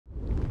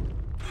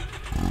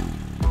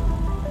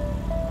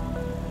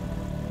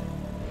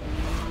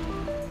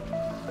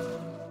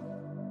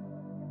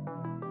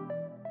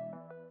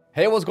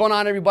Hey, what's going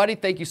on, everybody?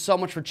 Thank you so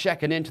much for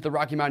checking into the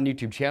Rocky Mountain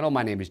YouTube channel.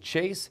 My name is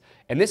Chase,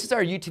 and this is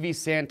our UTV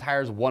Sand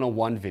Tires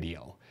 101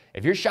 video.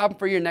 If you're shopping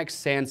for your next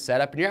sand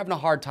setup and you're having a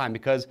hard time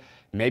because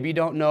maybe you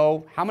don't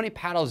know how many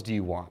paddles do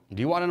you want? Do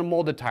you want a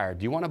molded tire?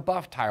 Do you want a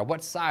buff tire?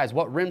 What size?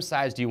 What rim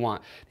size do you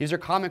want? These are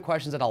common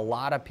questions that a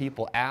lot of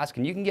people ask,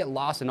 and you can get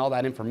lost in all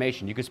that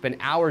information. You can spend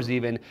hours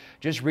even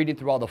just reading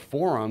through all the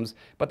forums,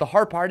 but the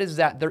hard part is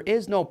that there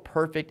is no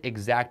perfect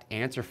exact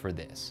answer for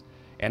this.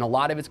 And a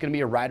lot of it's going to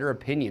be a rider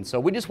opinion. So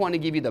we just want to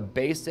give you the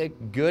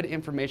basic, good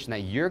information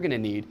that you're going to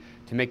need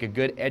to make a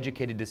good,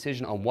 educated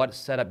decision on what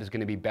setup is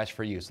going to be best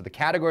for you. So the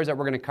categories that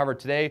we're going to cover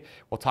today,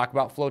 we'll talk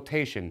about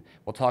flotation,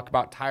 we'll talk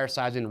about tire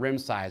size and rim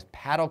size,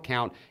 paddle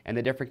count, and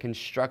the different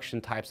construction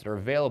types that are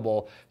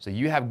available so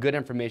you have good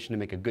information to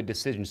make a good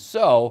decision.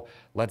 So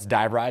let's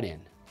dive right in.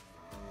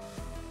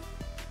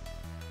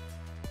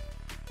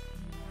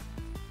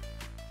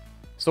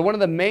 So one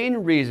of the main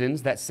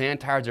reasons that sand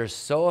tires are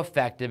so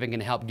effective and can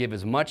help give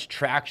as much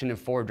traction and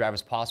forward drive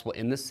as possible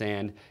in the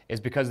sand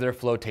is because of their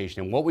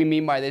flotation. And what we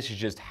mean by this is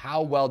just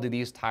how well do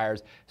these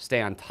tires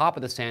stay on top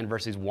of the sand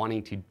versus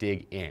wanting to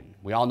dig in.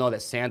 We all know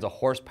that sand's a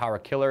horsepower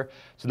killer,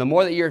 so the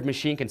more that your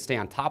machine can stay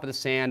on top of the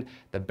sand,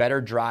 the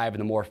better drive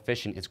and the more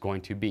efficient it's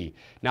going to be.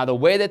 Now, the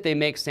way that they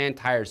make sand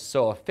tires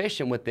so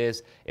efficient with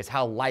this is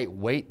how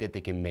lightweight that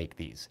they can make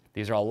these.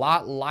 These are a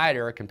lot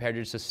lighter compared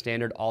to just a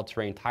standard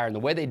all-terrain tire, and the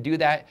way they do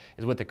that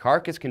is with the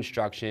carcass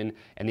construction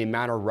and the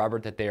amount of rubber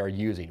that they are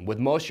using. With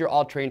most of your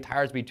all-terrain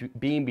tires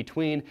being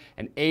between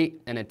an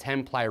 8 and a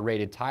 10 ply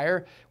rated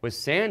tire, with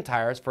sand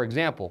tires, for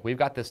example, we've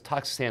got this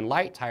Tux Sand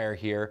Light tire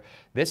here.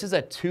 This is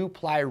a 2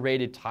 ply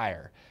rated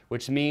tire,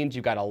 which means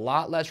you've got a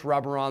lot less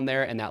rubber on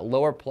there, and that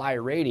lower ply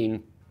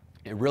rating,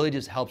 it really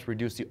just helps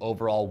reduce the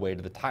overall weight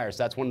of the tires.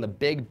 So that's one of the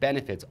big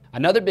benefits.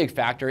 Another big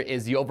factor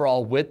is the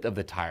overall width of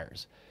the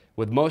tires.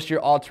 With most of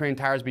your all-terrain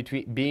tires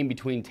being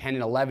between 10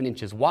 and 11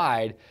 inches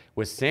wide,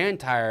 with sand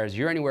tires,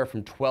 you're anywhere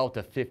from 12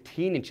 to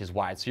 15 inches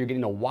wide, so you're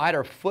getting a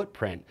wider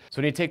footprint.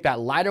 So when you take that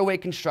lighter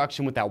weight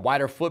construction with that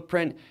wider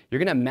footprint, you're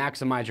gonna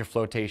maximize your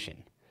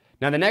flotation.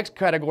 Now, the next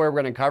category we're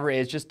gonna cover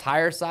is just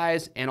tire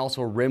size and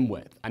also rim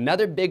width.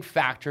 Another big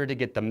factor to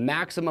get the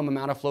maximum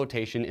amount of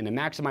flotation and to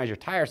maximize your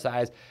tire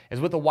size is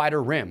with a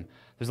wider rim.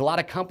 There's a lot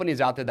of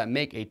companies out there that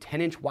make a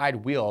 10-inch wide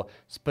wheel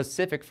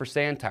specific for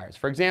sand tires.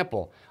 For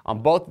example,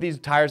 on both of these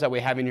tires that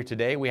we have in here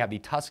today, we have the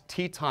Tusk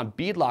Teton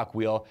beadlock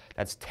wheel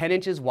that's 10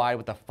 inches wide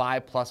with a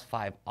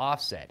 5+5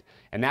 offset.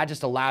 And that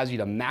just allows you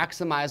to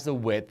maximize the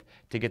width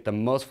to get the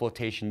most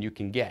flotation you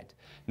can get.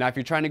 Now, if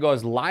you're trying to go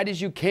as light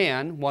as you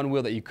can, one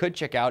wheel that you could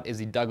check out is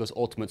the Douglas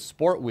Ultimate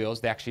Sport wheels.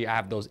 They actually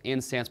have those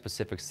in sand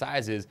specific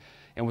sizes.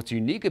 And what's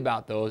unique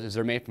about those is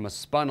they're made from a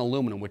spun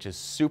aluminum, which is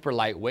super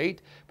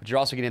lightweight, but you're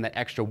also getting that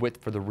extra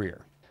width for the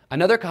rear.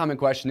 Another common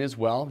question is,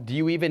 well, do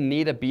you even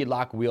need a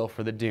beadlock wheel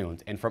for the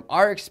dunes? And from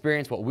our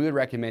experience, what we would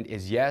recommend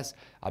is yes,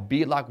 a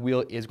beadlock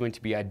wheel is going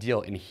to be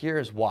ideal, and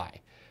here's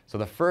why. So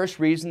the first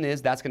reason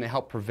is that's going to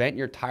help prevent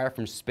your tire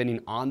from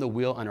spinning on the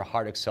wheel under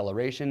hard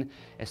acceleration,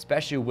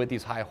 especially with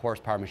these high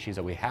horsepower machines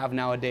that we have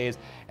nowadays.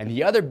 And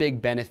the other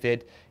big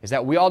benefit is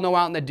that we all know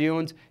out in the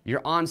dunes,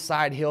 you're on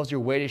side hills,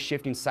 your weight is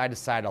shifting side to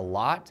side a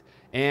lot.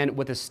 And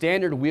with a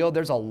standard wheel,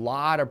 there's a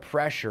lot of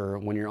pressure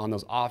when you're on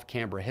those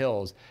off-camber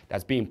hills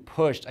that's being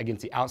pushed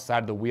against the outside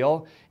of the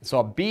wheel. And so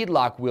a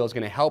beadlock wheel is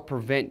going to help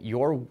prevent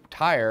your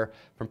tire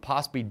from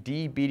possibly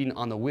de-beading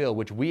on the wheel,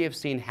 which we have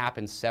seen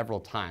happen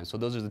several times. So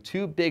those are the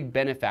two big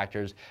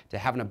benefactors to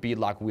having a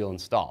beadlock wheel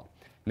installed.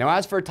 Now,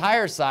 as for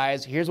tire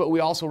size, here's what we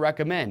also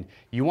recommend.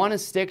 You want to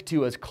stick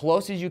to as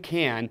close as you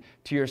can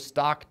to your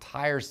stock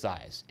tire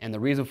size. And the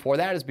reason for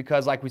that is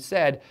because, like we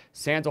said,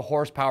 sand's a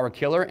horsepower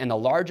killer, and the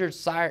larger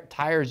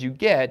tires you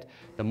get,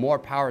 the more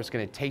power it's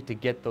going to take to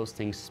get those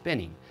things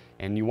spinning.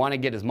 And you want to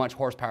get as much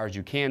horsepower as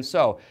you can,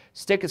 so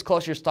stick as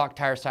close to your stock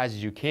tire size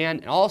as you can.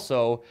 And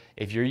also,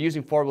 if you're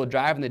using four-wheel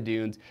drive in the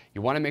dunes,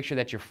 you want to make sure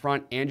that your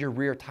front and your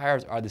rear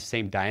tires are the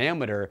same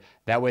diameter.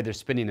 That way they're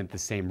spinning at the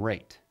same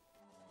rate.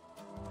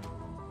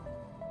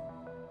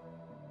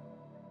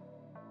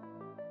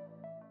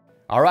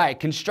 All right,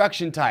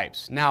 construction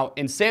types. Now,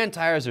 in sand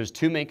tires, there's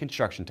two main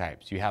construction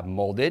types. You have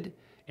molded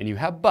and you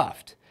have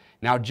buffed.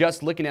 Now,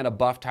 just looking at a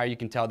buff tire, you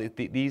can tell that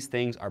these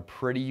things are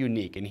pretty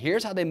unique. And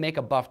here's how they make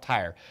a buff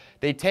tire.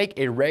 They take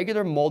a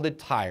regular molded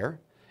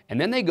tire, and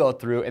then they go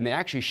through and they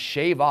actually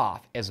shave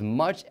off as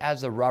much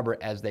as the rubber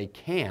as they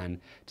can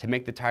to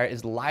make the tire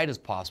as light as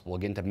possible,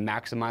 again, to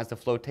maximize the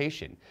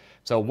flotation.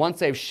 So once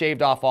they've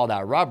shaved off all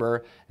that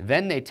rubber,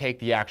 then they take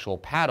the actual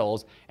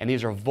paddles, and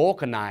these are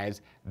vulcanized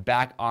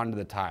back onto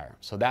the tire.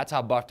 So that's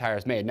how buff tire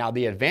is made. Now,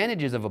 the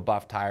advantages of a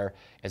buff tire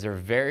is they're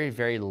very,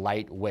 very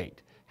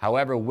lightweight.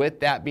 However, with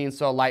that being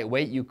so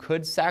lightweight, you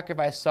could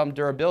sacrifice some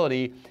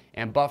durability,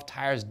 and buff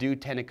tires do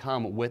tend to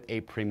come with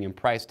a premium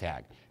price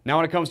tag. Now,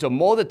 when it comes to a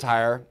molded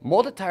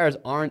tires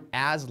aren't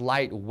as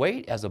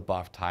lightweight as a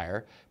buff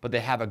tire, but they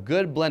have a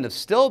good blend of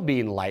still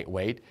being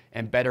lightweight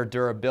and better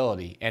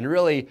durability. And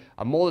really,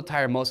 a molded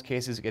tire in most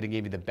cases is going to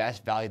give you the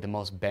best value, the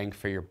most bang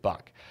for your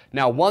buck.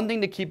 Now, one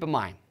thing to keep in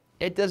mind,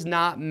 it does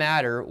not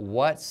matter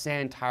what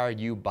sand tire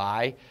you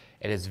buy.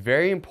 It is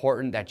very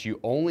important that you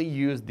only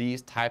use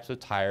these types of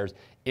tires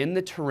in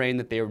the terrain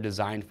that they were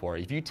designed for.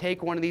 If you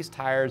take one of these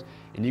tires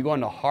and you go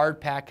into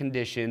hard pack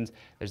conditions,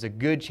 there's a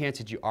good chance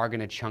that you are going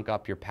to chunk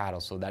up your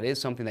paddle. So that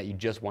is something that you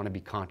just want to be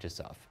conscious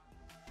of.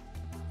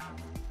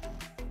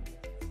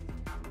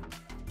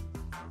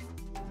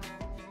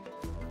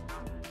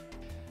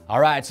 All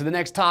right, so the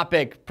next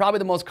topic, probably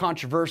the most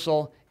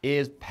controversial,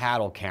 is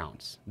paddle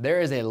counts. There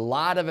is a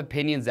lot of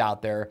opinions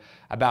out there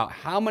about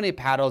how many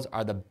paddles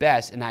are the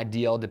best and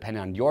ideal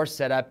depending on your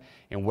setup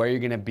and where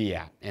you're gonna be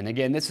at. And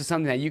again, this is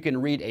something that you can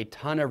read a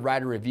ton of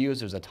rider reviews.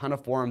 There's a ton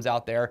of forums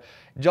out there.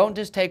 Don't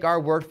just take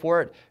our word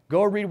for it.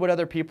 Go read what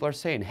other people are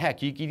saying.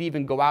 Heck, you could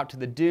even go out to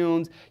the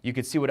dunes. You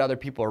could see what other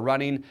people are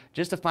running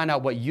just to find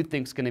out what you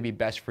think is gonna be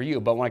best for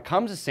you. But when it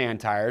comes to sand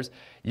tires,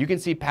 you can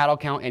see paddle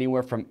count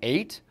anywhere from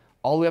 8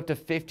 all the way up to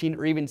 15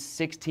 or even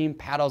 16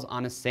 paddles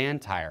on a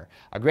sand tire.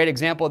 A great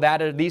example of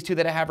that are these two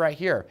that I have right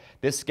here.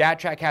 This Scat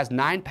Track has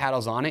 9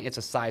 paddles on it. It's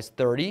a size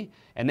 30.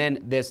 And then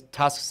this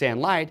Tusk Sand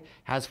Light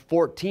has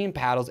 14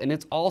 paddles and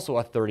it's also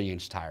a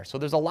 30-inch tire. So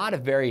there's a lot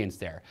of variance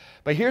there.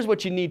 But here's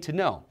what you need to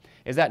know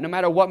is that no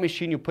matter what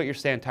machine you put your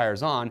sand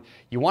tires on,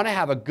 you want to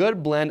have a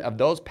good blend of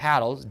those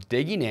paddles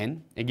digging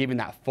in and giving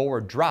that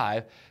forward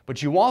drive,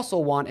 but you also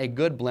want a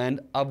good blend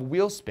of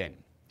wheel spin.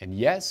 And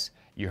yes,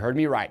 you heard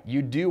me right.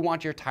 You do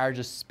want your tires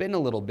to spin a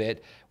little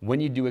bit when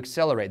you do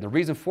accelerate. The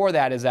reason for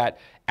that is that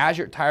as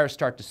your tires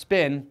start to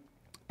spin,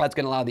 that's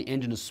going to allow the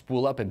engine to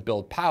spool up and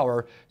build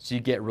power so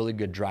you get really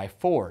good drive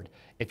forward.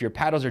 If your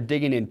paddles are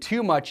digging in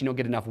too much and you don't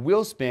get enough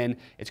wheel spin,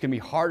 it's going to be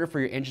harder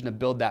for your engine to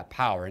build that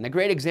power. And a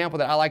great example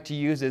that I like to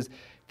use is,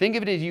 think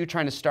of it as you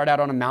trying to start out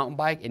on a mountain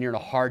bike and you're in a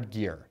hard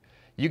gear.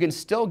 You can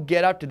still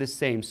get up to the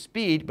same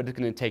speed, but it's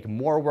going to take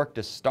more work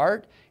to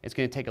start. It's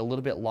going to take a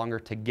little bit longer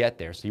to get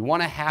there. So you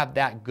want to have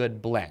that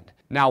good blend.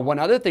 Now, one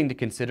other thing to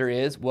consider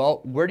is,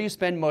 well, where do you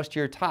spend most of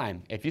your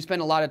time? If you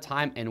spend a lot of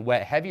time in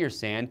wet, heavier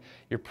sand,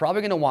 you're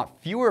probably going to want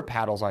fewer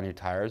paddles on your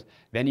tires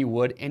than you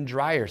would in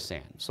drier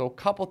sand. So a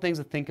couple things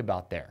to think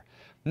about there.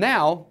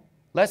 Now,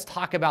 let's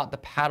talk about the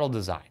paddle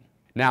design.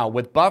 Now,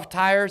 with buff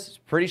tires, it's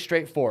pretty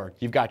straightforward.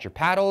 You've got your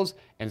paddles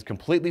and it's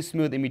completely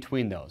smooth in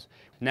between those.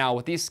 Now,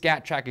 with these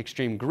Scat Track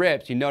Extreme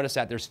grips, you notice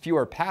that there's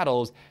fewer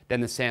paddles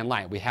than the Sand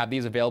Light. We have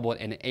these available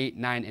in an 8,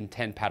 9, and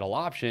 10 paddle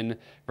option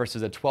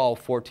versus a 12,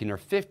 14, or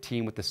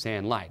 15 with the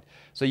Sand Light.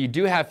 So you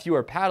do have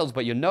fewer paddles,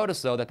 but you'll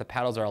notice though that the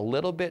paddles are a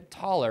little bit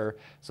taller,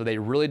 so they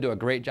really do a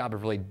great job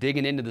of really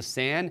digging into the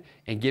sand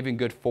and giving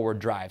good forward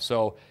drive.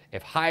 So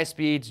if high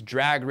speeds,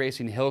 drag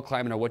racing, hill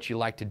climbing are what you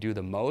like to do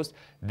the most,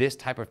 this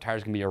type of tire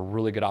is going to be a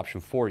really good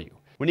option for you.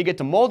 When you get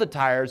to molded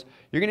tires,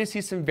 you're going to see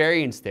some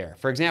variance there.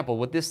 For example,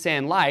 with this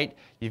Sand Light,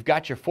 you've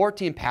got your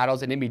 14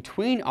 paddles, and in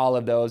between all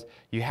of those,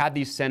 you have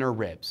these center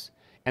ribs.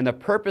 And the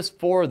purpose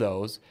for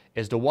those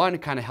is to, one,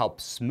 kind of help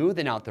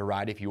smoothen out the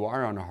ride if you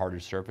are on a harder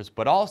surface,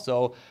 but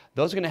also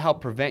those are going to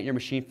help prevent your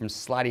machine from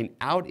sliding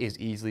out as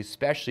easily,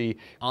 especially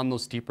on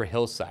those steeper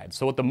hillsides.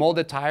 So with the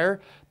molded tire,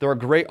 they're a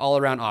great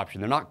all-around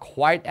option. They're not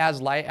quite as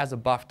light as a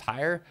buff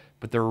tire,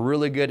 but they're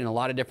really good in a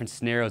lot of different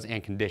scenarios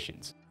and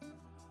conditions.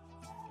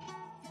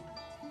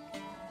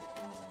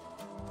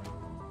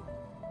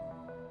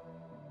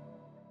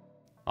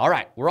 All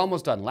right, we're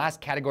almost done.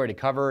 Last category to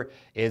cover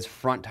is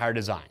front tire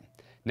design.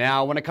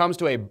 Now, when it comes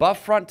to a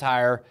buff front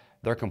tire,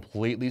 they're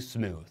completely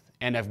smooth.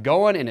 And if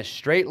going in a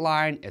straight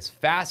line as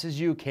fast as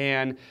you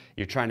can,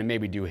 you're trying to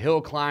maybe do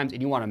hill climbs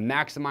and you want to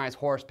maximize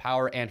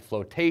horsepower and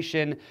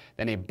flotation,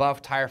 then a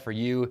buff tire for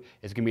you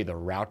is going to be the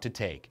route to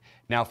take.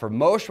 Now, for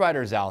most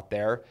riders out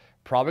there,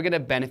 probably going to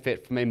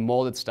benefit from a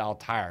molded style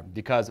tire,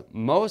 because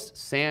most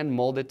sand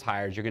molded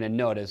tires, you're going to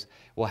notice,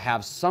 will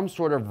have some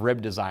sort of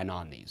rib design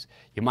on these.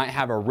 You might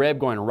have a rib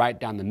going right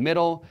down the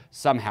middle.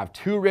 Some have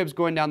 2 ribs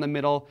going down the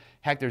middle.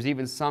 Heck, there's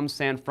even some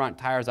sand front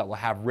tires that will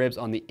have ribs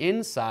on the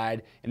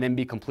inside and then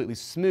be completely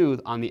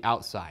smooth on the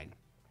outside.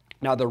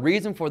 Now, the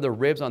reason for the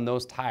ribs on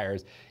those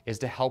tires is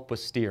to help with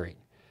steering.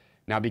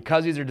 Now,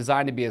 because these are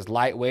designed to be as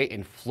lightweight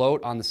and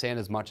float on the sand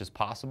as much as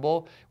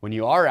possible, when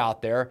you are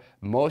out there,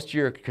 most of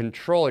your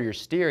control, your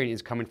steering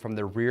is coming from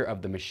the rear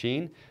of the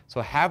machine.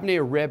 So having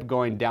a rib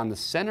going down the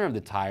center of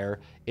the tire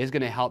is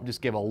going to help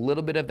just give a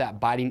little bit of that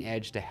biting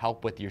edge to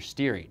help with your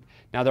steering.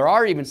 Now, there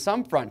are even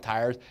some front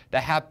tires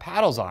that have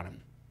paddles on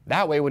them.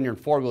 That way, when you're in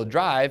 4-wheel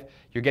drive,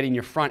 you're getting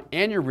your front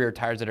and your rear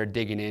tires that are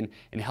digging in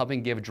and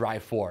helping give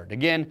drive forward.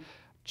 Again,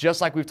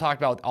 just like we've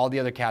talked about with all the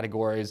other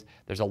categories,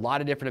 there's a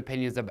lot of different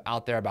opinions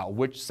out there about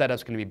which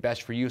setup's going to be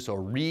best for you. So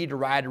read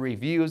rider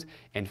reviews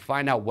and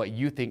find out what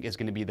you think is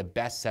going to be the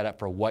best setup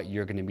for what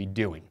you're going to be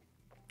doing.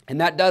 And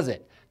that does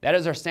it. That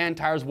is our Sand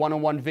Tires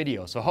 101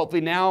 video. So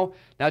hopefully now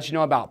that you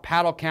know about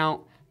paddle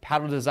count,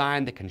 paddle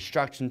design, the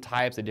construction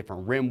types, the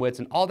different rim widths,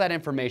 and all that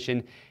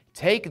information,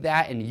 take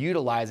that and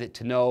utilize it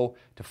to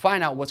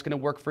find out what's going to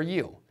work for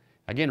you.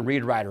 Again,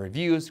 read rider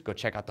reviews, go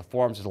check out the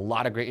forums. There's a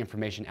lot of great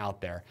information out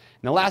there.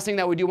 And the last thing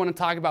that we do want to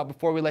talk about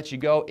before we let you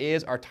go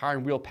is our tire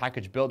and wheel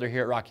package builder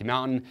here at Rocky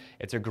Mountain.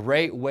 It's a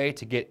great way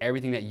to get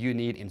everything that you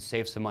need and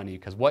save some money,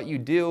 because what you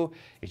do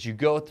is you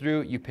go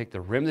through, you pick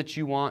the rim that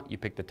you want, you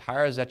pick the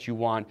tires that you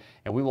want,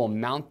 and we will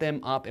mount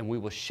them up and we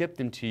will ship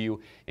them to you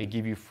and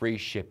give you free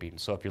shipping.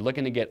 So if you're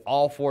looking to get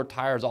all 4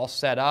 tires all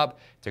set up,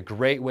 it's a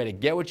great way to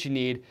get what you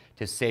need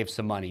to save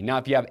some money. Now,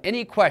 if you have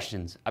any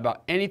questions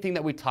about anything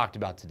that we talked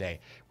about today,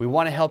 we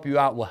want to help you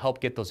out. We'll help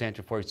get those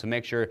answered for you. So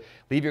make sure,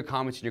 leave your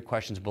comments and your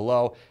questions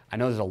below. I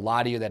know there's a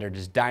lot of you that are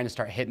just dying to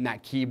start hitting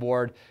that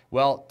keyboard.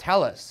 Well,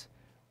 tell us.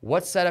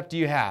 What setup do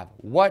you have?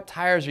 What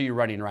tires are you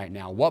running right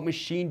now? What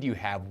machine do you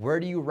have? Where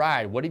do you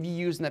ride? What have you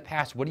used in the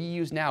past? What do you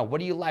use now?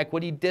 What do you like? What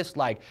do you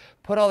dislike?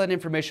 Put all that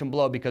information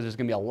below, because there's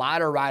gonna be a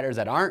lot of riders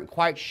that aren't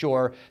quite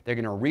sure. They're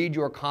gonna read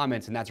your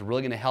comments, and that's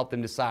really gonna help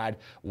them decide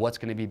what's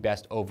gonna be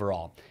best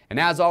overall. And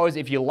as always,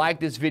 if you like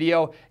this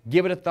video,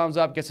 give it a thumbs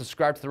up, get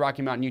subscribed to the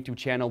Rocky Mountain YouTube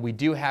channel. We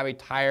do have a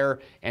tire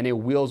and a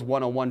wheels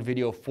 101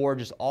 video for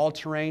just all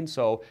terrain,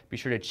 so be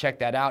sure to check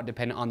that out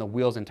depending on the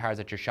wheels and tires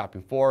that you're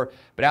shopping for.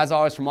 But as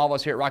always, from all of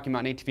us here at Rocky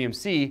Mountain ATV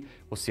MC,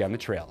 we'll see you on the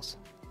trails.